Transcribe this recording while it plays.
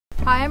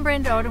Hi, I'm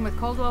Brenda Odam with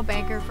Coldwell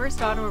Banker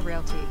First Ottawa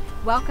Realty.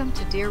 Welcome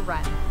to Deer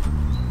Run.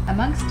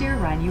 Amongst Deer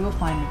Run, you will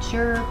find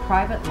mature,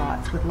 private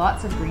lots with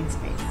lots of green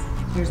space.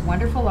 There's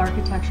wonderful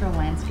architectural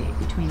landscape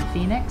between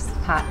Phoenix,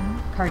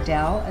 Patton,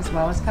 Cardell, as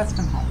well as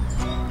custom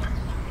homes.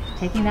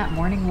 Taking that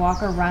morning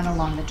walk or run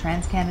along the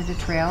Trans-Canada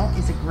Trail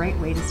is a great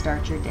way to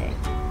start your day.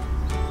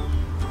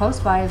 Close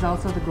by is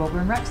also the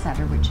Goulburn Rec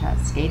Centre, which has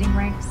skating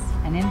rinks,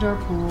 an indoor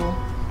pool,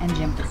 and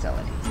gym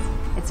facilities.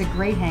 It's a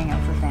great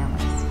hangout for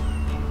families.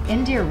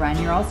 In Deer Run,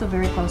 you're also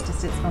very close to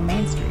Stittsville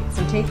Main Street,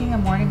 so taking a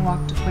morning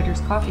walk to Quitter's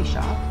Coffee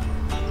Shop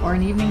or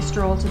an evening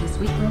stroll to the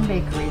Sweet Room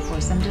Bakery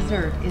for some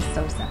dessert is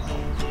so simple.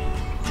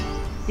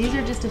 These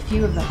are just a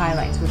few of the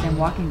highlights within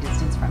walking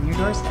distance from your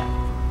doorstep.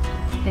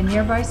 The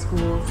nearby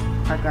schools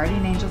are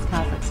Guardian Angels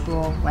Catholic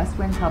School, West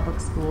Wind Public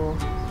School,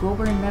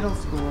 Goulburn Middle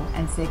School,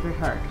 and Sacred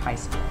Heart High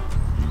School.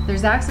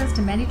 There's access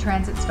to many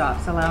transit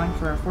stops allowing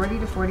for a 40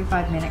 to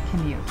 45 minute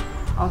commute.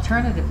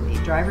 Alternatively,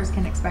 drivers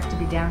can expect to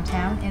be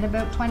downtown in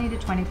about 20 to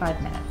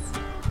 25 minutes.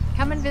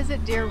 Come and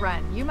visit Deer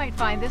Run. You might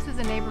find this is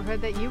a neighborhood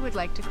that you would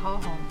like to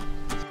call home.